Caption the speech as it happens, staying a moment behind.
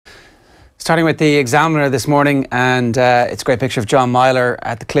Starting with the Examiner this morning, and it's a great picture of John Myler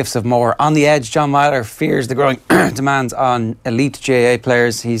at the cliffs of Moher. On the edge, John Myler fears the growing demands on elite GAA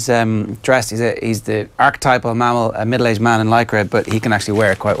players. He's dressed, he's the archetypal mammal, a middle-aged man in lycra, but he can actually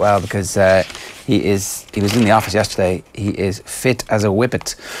wear it quite well because he was in the office yesterday. He is fit as a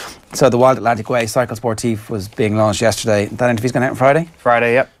whippet. So the Wild Atlantic Way Cycle Sportif was being launched yesterday. That interview's going out on Friday?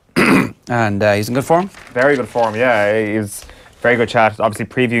 Friday, yep. And he's in good form? Very good form, yeah. He's very good chat, obviously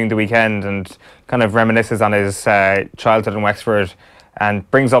previewing the weekend and kind of reminisces on his childhood in Wexford and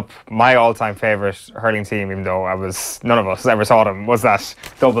brings up my all-time favourite hurling team, even though none of us ever saw them, was that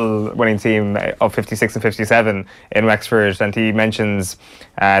double winning team of 56 and 57 in Wexford. And he mentions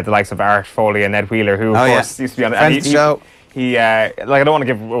the likes of Art Foley and Ned Wheeler, who of course used to be on the show. He I don't want to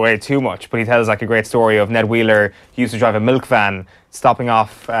give away too much, but he tells like a great story of Ned Wheeler. He used to drive a milk van, stopping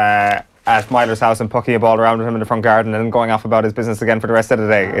off at Myler's house and pucking a ball around with him in the front garden and then going off about his business again for the rest of the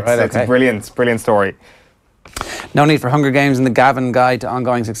day. It's a brilliant story. No need for Hunger Games in the Gavin Guide to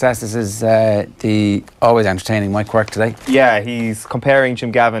Ongoing Success. This is the always entertaining Mike Quirk today. Yeah, he's comparing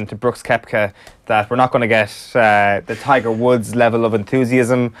Jim Gavin to Brooks Koepka, that we're not going to get the Tiger Woods level of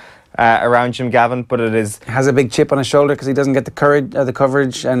enthusiasm around Jim Gavin, but it is... Has a big chip on his shoulder because he doesn't get the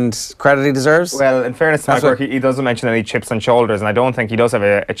coverage and credit he deserves? Well, in fairness to Mike Quirk, he doesn't mention any chips on shoulders, and I don't think he does have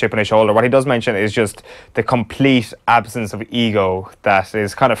a chip on his shoulder. What he does mention is just the complete absence of ego that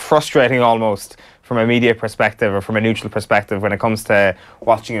is kind of frustrating almost from a media perspective or from a neutral perspective when it comes to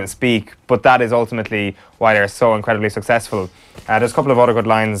watching him speak, but that is ultimately why they're so incredibly successful. There's a couple of other good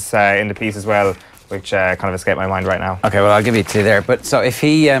lines in the piece as well, which kind of escape my mind right now. Okay, well, I'll give you two there. But so if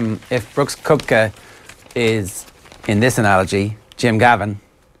Brooks Koepka is, in this analogy, Jim Gavin,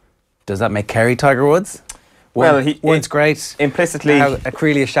 does that make Kerry Tiger Woods? Woods great. Implicitly,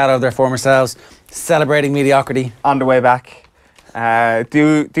 clearly a shadow of their former selves, celebrating mediocrity on the way back.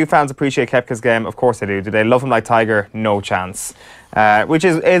 Do fans appreciate Koepka's game? Of course they do. Do they love him like Tiger? No chance. Which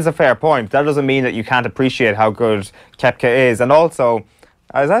is a fair point. That doesn't mean that you can't appreciate how good Koepka is. And also,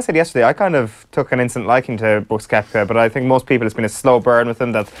 as I said yesterday, I kind of took an instant liking to Brooks Koepka, but I think most people, it's been a slow burn with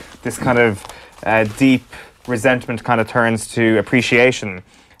him, that this kind of deep resentment kind of turns to appreciation.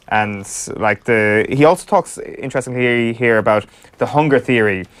 And like he also talks interestingly here about the hunger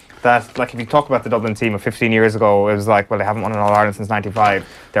theory, that like if you talk about the Dublin team of 15 years ago, it was like, well, they haven't won an All-Ireland since 95.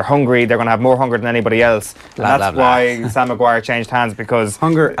 They're hungry, they're going to have more hunger than anybody else. That's why Sam Maguire changed hands, because...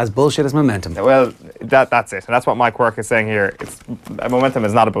 Hunger as bullshit as momentum. Well, that's it. And that's what Mike Quirk is saying here. Momentum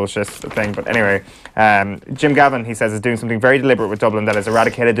is not a bullshit thing. But anyway, Jim Gavin, he says, is doing something very deliberate with Dublin that has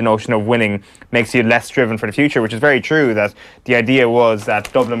eradicated the notion of winning, makes you less driven for the future, which is very true, that the idea was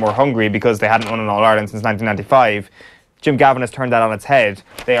that Dublin were hungry because they hadn't won an All-Ireland since 1995. Jim Gavin has turned that on its head.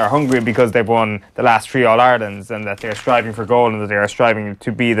 They are hungry because they've won the last 3 All-Irelands and that they're striving for gold and that they are striving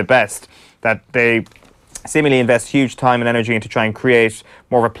to be the best. That they seemingly invest huge time and energy into trying to create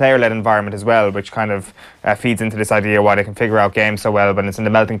more of a player-led environment as well, which kind of feeds into this idea why they can figure out games so well, but it's in the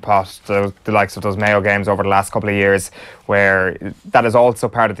melting pot, the likes of those Mayo games over the last couple of years, where that is also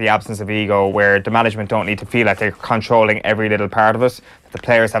part of the absence of ego, where the management don't need to feel like they're controlling every little part of it. The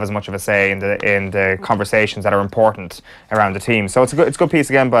players have as much of a say in the conversations that are important around the team. So it's a good piece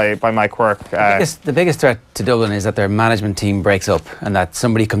again by Mike Quirk. The biggest threat to Dublin is that their management team breaks up and that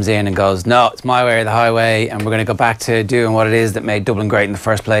somebody comes in and goes, no, it's my way or the highway, and we're going to go back to doing what it is that made Dublin great in the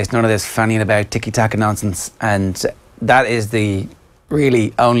first place. None of this fannying about ticky-taka nonsense. And that is the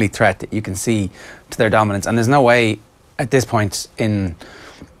really only threat that you can see to their dominance. And there's no way at this point in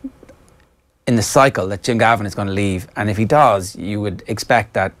the cycle that Jim Gavin is going to leave, and if he does, you would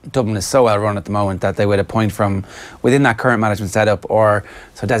expect that Dublin is so well run at the moment that they would appoint from within that current management setup, or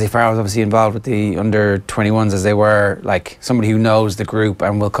so Dessie Farrell was obviously involved with the under-21s as they were, like somebody who knows the group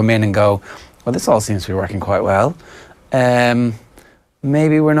and will come in and go, well, this all seems to be working quite well.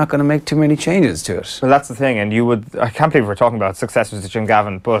 Maybe we're not going to make too many changes to it. Well, that's the thing, and I can't believe we're talking about successors to Jim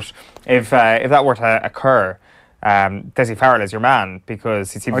Gavin, but if that were to occur, Dessie Farrell is your man,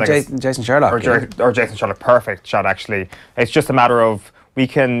 because he seems like Jason Sherlock, or Jason Sherlock. Perfect shot, actually. It's just a matter of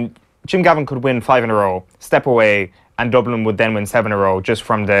Jim Gavin could win 5 in a row, step away, and Dublin would then win 7 in a row just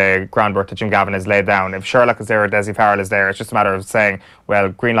from the groundwork that Jim Gavin has laid down. If Sherlock is there or Dessie Farrell is there, it's just a matter of saying, well,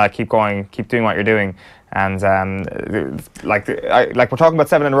 green light, keep going, keep doing what you're doing. And like we're talking about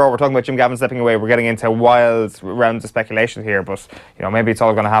 7 in a row, we're talking about Jim Gavin stepping away. We're getting into wild rounds of speculation here, but maybe it's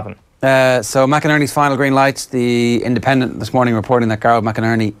all going to happen. So McInerney's final green light. The Independent this morning reporting that Garrod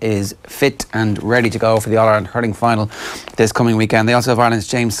McInerney is fit and ready to go for the All-Ireland hurling final this coming weekend. They also have Ireland's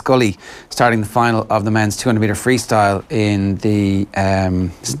James Scully starting the final of the men's 200-metre freestyle in the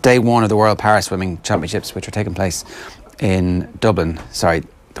day 1 of the World Para Swimming Championships, which are taking place in Dublin. Sorry,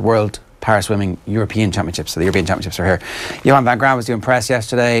 the World Para-swimming European Championships. So the European Championships are here. Johan van Graan was doing press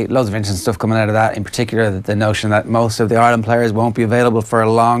yesterday. Loads of interesting stuff coming out of that. In particular, the notion that most of the Ireland players won't be available for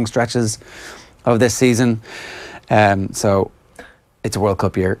long stretches of this season. So it's a World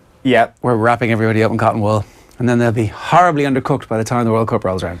Cup year. Yeah. We're wrapping everybody up in cotton wool. And then they'll be horribly undercooked by the time the World Cup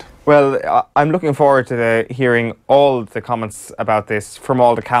rolls around. Well, I'm looking forward to hearing all the comments about this from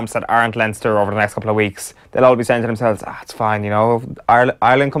all the camps that aren't Leinster over the next couple of weeks. They'll all be saying to themselves, it's fine,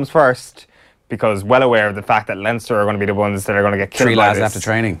 Ireland comes first, because well aware of the fact that Leinster are going to be the ones that are going to get killed 3 by lads this. after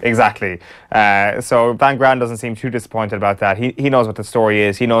training. Exactly. So Van Graan doesn't seem too disappointed about that. He knows what the story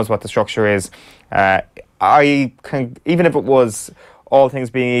is. He knows what the structure is. Even if it was all things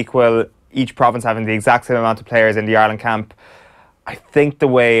being equal, each province having the exact same amount of players in the Ireland camp, I think the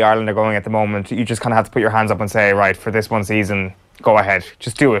way Ireland are going at the moment, you just kind of have to put your hands up and say, right, for this one season, go ahead.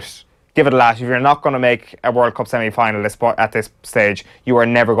 Just do it. Give it a lash. If you're not going to make a World Cup semi-final at this stage, you are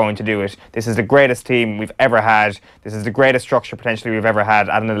never going to do it. This is the greatest team we've ever had. This is the greatest structure potentially we've ever had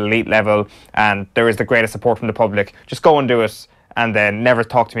at an elite level, and there is the greatest support from the public. Just go and do it, and then never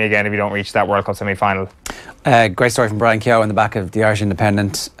talk to me again if you don't reach that World Cup semi-final. Great story from Brian Keogh in the back of the Irish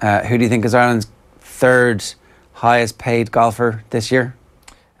Independent. Who do you think is Ireland's third highest paid golfer this year?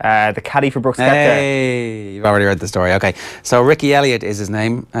 The caddy for Brooks Koepka. Hey, you've already read the story. Okay, so Ricky Elliott is his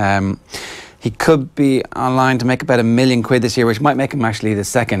name. He could be online to make about £1 million this year, which might make him actually the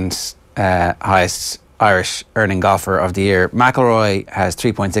second highest Irish earning golfer of the year. McIlroy has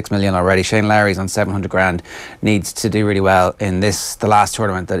 3.6 million already. Shane Lowry's on 700 grand. Needs to do really well in the last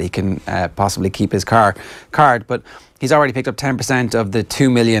tournament that he can possibly keep his card. But he's already picked up 10% of the 2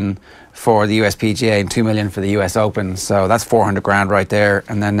 million for the USPGA and 2 million for the US Open. So that's 400 grand right there.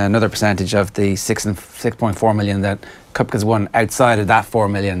 And then another percentage of the 6.4 million that Koepka's won outside of that 4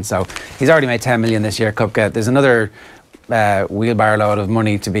 million. So he's already made 10 million this year, Koepka. There's another wheelbarrow load of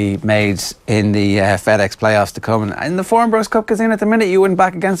money to be made in the FedEx playoffs to come. And the form Brooks Koepka's in at the minute, you wouldn't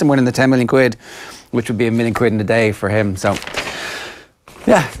back against him winning the 10 million quid, which would be £1 million in a day for him. So,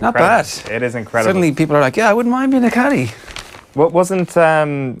 yeah, not bad. It is incredible. Suddenly people are like, yeah, I wouldn't mind being a caddy. What wasn't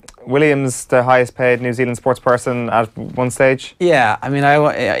Williams the highest paid New Zealand sports person at one stage? Yeah, I mean,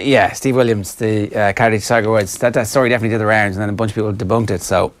 Steve Williams, the caddy to Tiger Woods. That story definitely did the rounds, and then a bunch of people debunked it.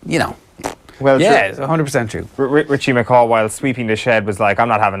 So, well, yeah, it's 100% true. Richie McCaw, while sweeping the shed, was like, I'm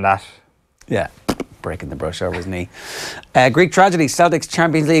not having that. Yeah, breaking the brush over his knee. Greek tragedy, Celtic's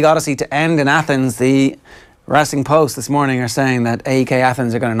Champions League odyssey to end in Athens. The Wrestling Post this morning are saying that AEK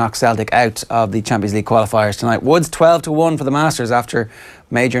Athens are going to knock Celtic out of the Champions League qualifiers tonight. Woods 12-1 for the Masters after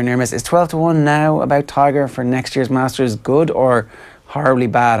major near miss. Is 12-1 now about Tiger for next year's Masters good or horribly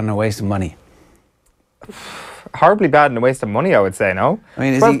bad and a waste of money? Horribly bad and a waste of money, I would say, no?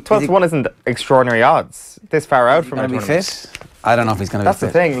 I mean, 12-1 isn't extraordinary odds. This far out from it. Going to be fit? I don't know if he's going to be fit.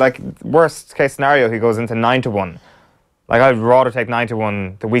 That's the thing. Like, worst case scenario, he goes into 9-1. Like, I'd rather take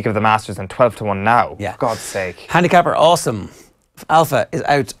 9-1 the week of the Masters than 12-1 now. Yeah. For God's sake. Handicapper Awesome Alpha is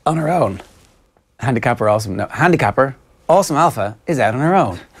out on her own. Handicapper Awesome Alpha is out on her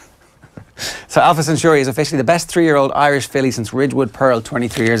own. So Alpha Centauri is officially the best 3-year-old Irish filly since Ridgewood Pearl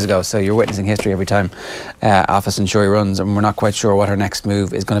 23 years ago. So you're witnessing history every time Alpha Centauri runs, and we're not quite sure what her next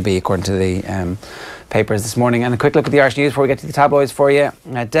move is going to be according to the papers this morning. And a quick look at the Irish news before we get to the tabloids for you.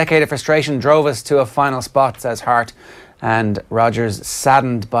 A decade of frustration drove us to a final spot, says Hart, and Rogers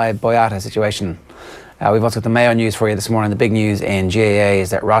saddened by Boyata situation. We've also got the Mayo news for you this morning. The big news in GAA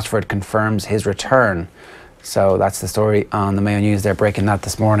is that Rochford confirms his return. So that's the story on the Mayo News. They're breaking that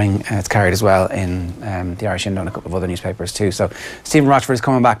this morning. It's carried as well in the Irish Indo and a couple of other newspapers too. So Stephen Rochford is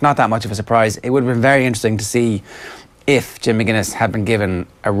coming back. Not that much of a surprise. It would have been very interesting to see if Jim McGuinness had been given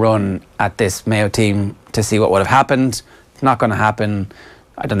a run at this Mayo team to see what would have happened. It's not going to happen.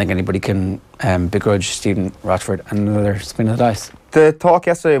 I don't think anybody can begrudge Stephen Rochford another spin of the dice. The talk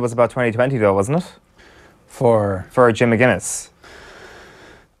yesterday was about 2020 though, wasn't it? For Jim McGuinness.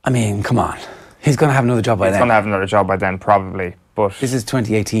 I mean, come on. He's going to have another job by then. He's going to have another job by then, probably. But this is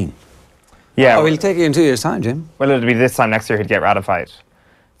 2018. Yeah. Oh, he'll take you in 2 years' time, Jim. Well, it'll be this time next year he'd get ratified.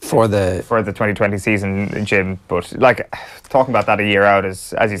 For the 2020 season, Jim. But, like, talking about that a year out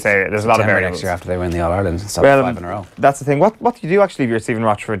is, as you say, there's a lot of variables. Next year after they win the All-Ireland and stop 5 in a row. That's the thing. What do you do, actually, if you're Stephen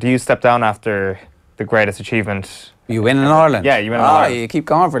Rochford? Do you step down after the greatest achievement? You win in Ireland? Yeah, you win in Ireland. You keep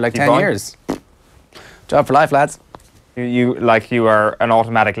going for like 10 years. Job for life, lads. You are an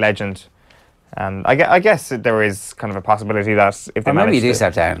automatic legend. And I guess there is kind of a possibility that if they maybe you do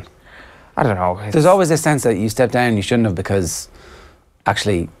step down. I don't know. There's always this sense that you step down, you shouldn't have, because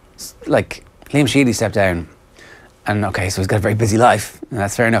actually, like Liam Sheedy stepped down, and okay, so he's got a very busy life, and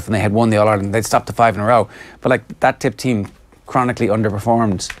that's fair enough. And they had won the All Ireland, they'd stopped to 5 in a row, but like that tip team chronically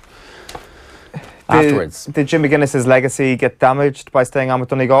underperformed afterwards. Did Jim McGuinness's legacy get damaged by staying on with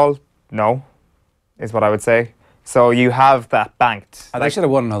Donegal? No, is what I would say. So you have that banked. They should have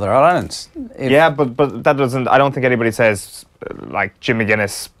won another All-Ireland. Yeah, but that doesn't... I don't think anybody says, like, Jim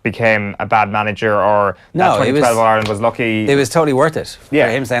McGuinness became a bad manager or that 2012 Ireland was lucky. It was totally worth it for Yeah.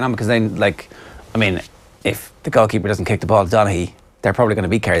 him staying on, because then, like, I mean, if the goalkeeper doesn't kick the ball to Donaghy, they're probably going to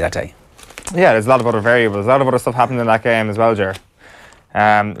beat Kerry that day. Yeah, there's a lot of other variables. A lot of other stuff happened in that game as well, Ger.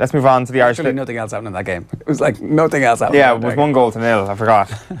 Let's move on to the Irish... Actually, nothing else happened in that game. It was like nothing else happened. Yeah, it was 1-0, I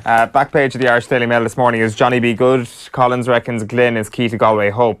forgot. Back page of the Irish Daily Mail this morning is Johnny B. Good. Collins reckons Glynn is key to Galway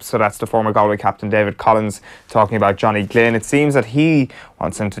hope. So that's the former Galway captain David Collins talking about Johnny Glynn. It seems that he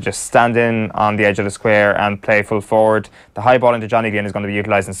wants him to just stand in on the edge of the square and play full forward. The high ball into Johnny Glynn is going to be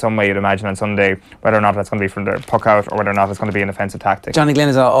utilised in some way, you'd imagine, on Sunday, whether or not that's going to be from the puck out or whether or not it's going to be an offensive tactic. Johnny Glynn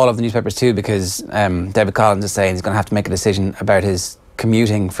is all over the newspapers too, because David Collins is saying he's going to have to make a decision about his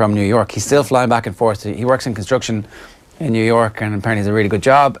commuting from New York. He's still flying back and forth. He works in construction in New York and apparently has a really good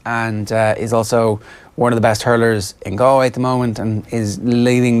job, and is also one of the best hurlers in Galway at the moment and is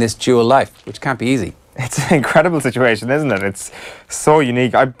leading this dual life, which can't be easy. It's an incredible situation, isn't it? It's so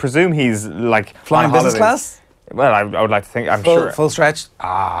unique. I presume he's like flying business class? Well, I would like to think. I'm sure. Full stretch?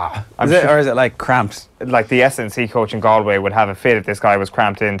 Or is it like cramped? Like the SNC coach in Galway would have a fit if this guy was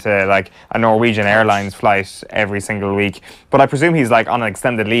cramped into like a Norwegian Airlines flight every single week. But I presume he's like on an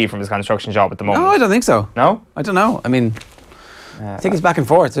extended leave from his construction job at the moment. No, I don't think so. No? I don't know. I mean, I think it's back and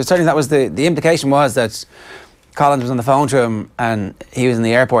forth. So certainly that was the implication was that Collins was on the phone to him and he was in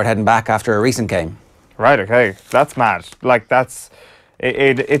the airport heading back after a recent game. Right, okay. That's mad. Like that's...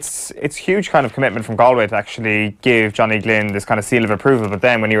 It's huge kind of commitment from Galway to actually give Johnny Glynn this kind of seal of approval. But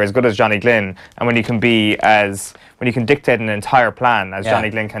then when you're as good as Johnny Glynn and when you can dictate an entire plan as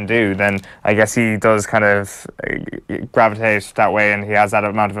Johnny Glynn can do, then I guess he does kind of gravitate that way and he has that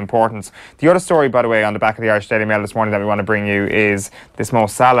amount of importance. The other story, by the way, on the back of the Irish Daily Mail this morning that we want to bring you is this Mo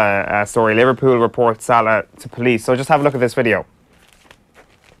Salah story. Liverpool reports Salah to police. So just have a look at this video.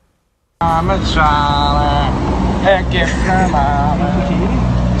 I'm a Salah. Take it from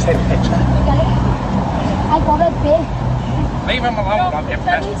take a picture. I got a big. Leave him alone, I'll get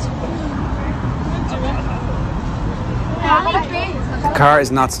pissed. The car is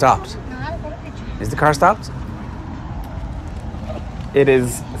not stopped. Is the car stopped? It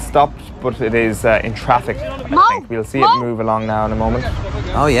is stopped, but it is in traffic, I think. We'll see it move along now in a moment.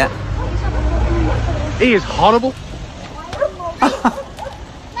 Oh, yeah. He is horrible.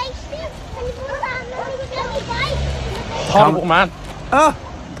 Horrible man. Oh,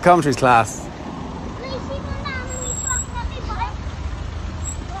 the commentary's class.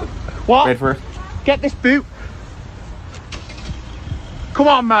 What? Wait for it. Get this boot. Come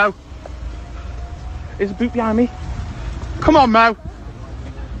on, Mo. There's a boot behind me. Come on, Mo.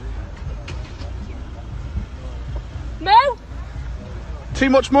 Mo? Too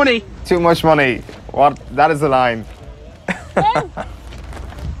much money. Too much money. What? That is the line. Mo?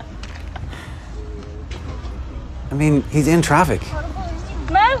 I mean, he's in traffic.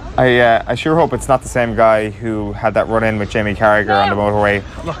 Mo? I sure hope it's not the same guy who had that run-in with Jamie Carragher on the motorway.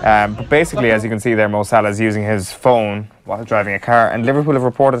 But basically, as you can see there, Mo Salah is using his phone while driving a car, and Liverpool have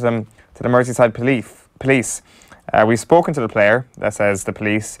reported him to the Merseyside police. We've spoken to the player, that says the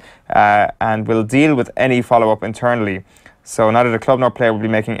police, and will deal with any follow-up internally. So neither the club nor player will be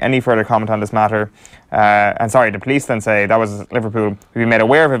making any further comment on this matter. The police then say that was Liverpool. We've been made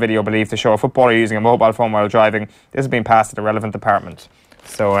aware of a video believed to show a footballer using a mobile phone while driving. This has been passed to the relevant department.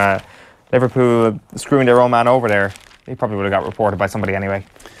 So Liverpool screwing their own man over there. He probably would have got reported by somebody anyway.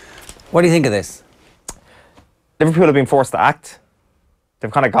 What do you think of this? Liverpool have been forced to act.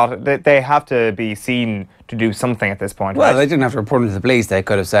 They've kind of got it. They have to be seen to do something at this point. Well, right? they didn't have to report into the police. They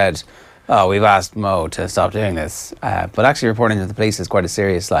could have said, oh, we've asked Mo to stop doing this. But actually reporting to the police is quite a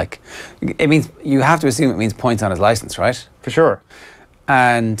serious, like, it means, you have to assume it means points on his licence, right? For sure.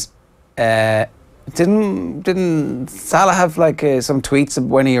 And didn't Salah have like some tweets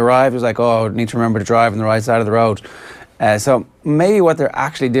when he arrived? It was like, oh, need to remember to drive on the right side of the road. So maybe what they're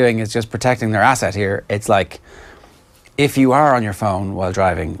actually doing is just protecting their asset here. It's like, if you are on your phone while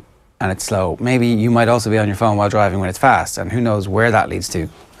driving and it's slow, maybe you might also be on your phone while driving when it's fast, and who knows where that leads to.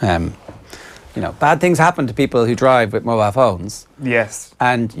 You know, bad things happen to people who drive with mobile phones. Yes.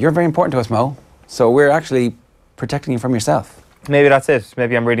 And you're very important to us, Mo. So we're actually protecting you from yourself. Maybe that's it.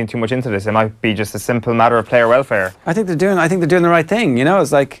 Maybe I'm reading too much into this. It might be just a simple matter of player welfare. I think they're doing the right thing. You know,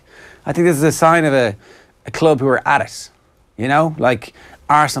 it's like, I think this is a sign of a club who are at it. You know, like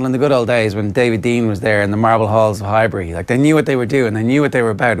Arsenal in the good old days when David Dean was there in the marble halls of Highbury. Like, they knew what they were doing. They knew what they were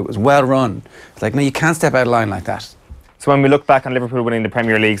about. It was well run. It's like, no, you can't step out of line like that. So when we look back on Liverpool winning the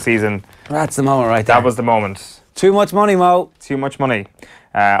Premier League season, That's the moment right there. that was the moment. Too much money, Mo. Too much money.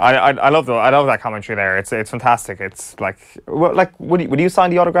 I love that commentary there. It's fantastic. It's like would you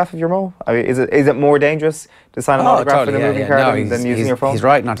sign the autograph of your Mo? I mean, is it more dangerous to sign an autograph with a moving card than using your phone? He's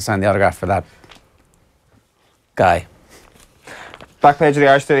right not to sign the autograph for that guy. Back page of the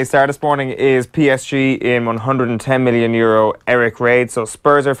Irish Daily Star this morning is PSG in €110 million Eric raid. So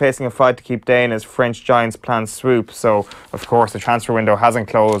Spurs are facing a fight to keep Dane as French giants plan swoop. So, of course, the transfer window hasn't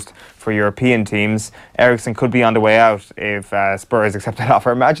closed for European teams. Eriksen could be on the way out if Spurs accept that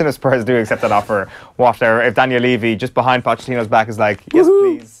offer. Imagine if Spurs do accept that offer. If Daniel Levy, just behind Pochettino's back, is like, yes,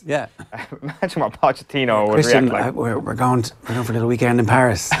 please. Yeah. Imagine what Pochettino would Christian, react like. we're going for a little weekend in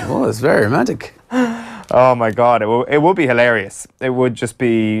Paris. Oh, it's very romantic. Oh my God, it will be hilarious. It would just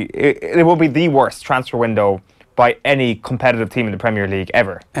be, it will be the worst transfer window by any competitive team in the Premier League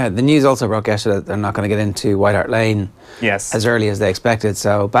ever. The news also broke yesterday that they're not going to get into White Hart Lane as early as they expected.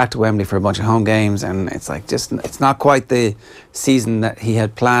 So back to Wembley for a bunch of home games, and it's like it's not quite the season that he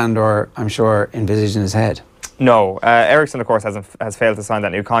had planned or I'm sure envisaged in his head. No, Eriksen, of course, has failed to sign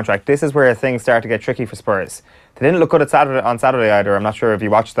that new contract. This is where things start to get tricky for Spurs. They didn't look good on Saturday either. I'm not sure if you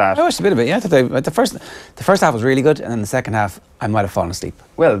watched that. I watched a bit of it, yeah. The first half was really good, and then the second half, I might have fallen asleep.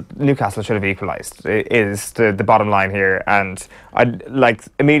 Well, Newcastle should have equalised, is the bottom line here. And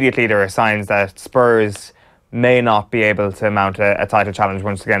immediately there are signs that Spurs may not be able to mount a title challenge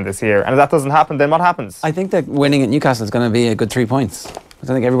once again this year. And if that doesn't happen, then what happens? I think that winning at Newcastle is going to be a good 3 points. I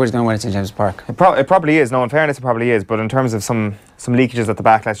don't think everybody's going to win at St James' Park. It probably is. No, in fairness, it probably is. But in terms of some leakages at the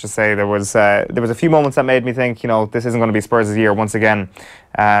back, let's just say there was a few moments that made me think, this isn't going to be Spurs' year once again.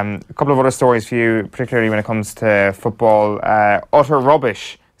 A couple of other stories for you, particularly when it comes to football. Utter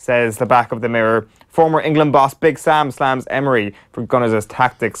rubbish, says the back of the Mirror. Former England boss Big Sam slams Emery for Gunners'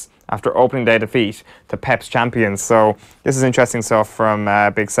 tactics after opening day defeat to Pep's champions. So this is interesting stuff from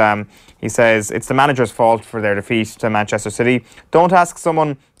Big Sam. He says it's the manager's fault for their defeat to Manchester City. Don't ask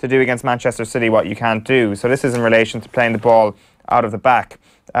someone to do against Manchester City what you can't do. So this is in relation to playing the ball out of the back.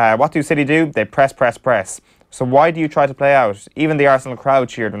 What do City do? They press. So why do you try to play out? Even the Arsenal crowd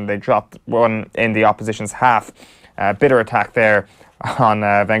cheered when they dropped one in the opposition's half. Bitter attack there on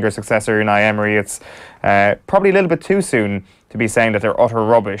Wenger's successor Unai Emery. It's probably a little bit too soon to be saying that they're utter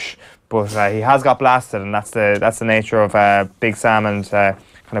rubbish, but he has got blasted, and that's the nature of Big Sam and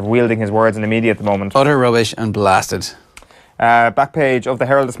kind of wielding his words in the media at the moment. Utter rubbish and blasted. Back page of the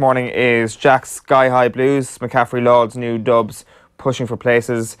Herald this morning is Jack's Sky High Blues. McCaffrey Lord's new dubs pushing for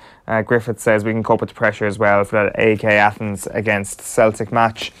places. Griffith says we can cope with the pressure as well for that AK Athens against Celtic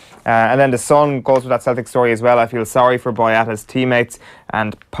match. And then the Sun goes with that Celtic story as well. I feel sorry for Boyata's teammates.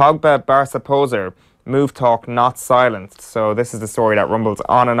 And Pogba Barca poser. Move talk not silenced. So this is the story that rumbles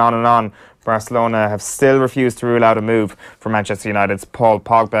on and on and on. Barcelona have still refused to rule out a move for Manchester United's Paul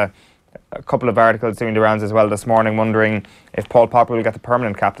Pogba. A couple of articles doing the rounds as well this morning wondering if Paul Pogba will get the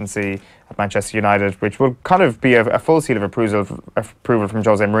permanent captaincy at Manchester United, which will kind of be a full seal of approval from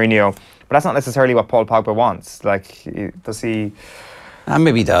Jose Mourinho. But that's not necessarily what Paul Pogba wants. Does he?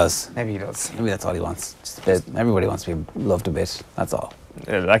 Maybe he does. Maybe he does. Maybe that's all he wants. Just a bit. Everybody wants to be loved a bit. That's all.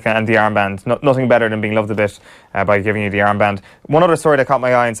 And the armband. Nothing better than being loved a bit by giving you the armband. One other story that caught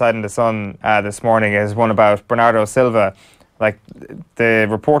my eye inside in the Sun this morning is one about Bernardo Silva. The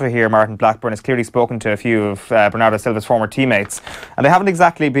reporter here, Martin Blackburn, has clearly spoken to a few of Bernardo Silva's former teammates, and they haven't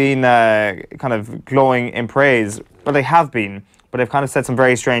exactly been kind of glowing in praise. Well, they have been, but they've kind of said some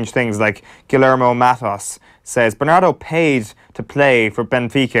very strange things. Like Guillermo Matos says Bernardo paid to play for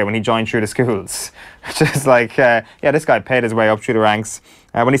Benfica when he joined through the schools. Just this guy paid his way up through the ranks.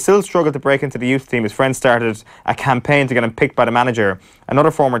 When he still struggled to break into the youth team, his friends started a campaign to get him picked by the manager. Another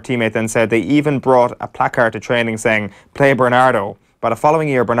former teammate then said they even brought a placard to training saying, "Play Bernardo." By the following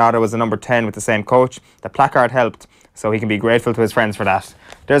year, Bernardo was the number 10 with the same coach. The placard helped, so he can be grateful to his friends for that.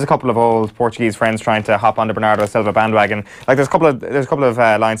 There's a couple of old Portuguese friends trying to hop on the Bernardo Silva bandwagon. There's a couple of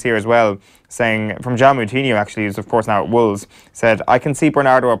lines here as well, saying from João Moutinho, actually, who's of course now at Wolves, said, "I can see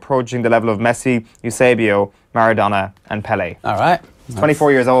Bernardo approaching the level of Messi, Eusebio, Maradona, and Pele." All right.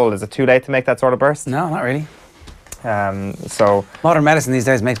 24 years old. Is it too late to make that sort of burst? No, not really. So modern medicine these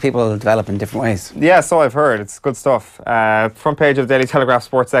days makes people develop in different ways. Yeah, so I've heard. It's good stuff. Front page of the Daily Telegraph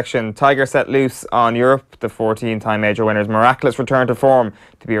sports section. Tiger set loose on Europe. The 14-time major winner's miraculous return to form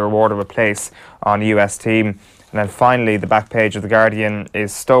to be rewarded with a place on the US team. And then finally, the back page of The Guardian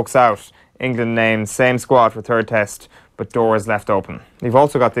is Stokes out. England named same squad for third test, but doors left open. You've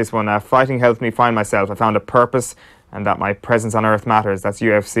also got this one. Fighting helped me find myself. I found a purpose and that my presence on earth matters. That's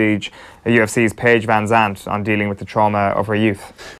UFC's Paige Van Zandt on dealing with the trauma of her youth.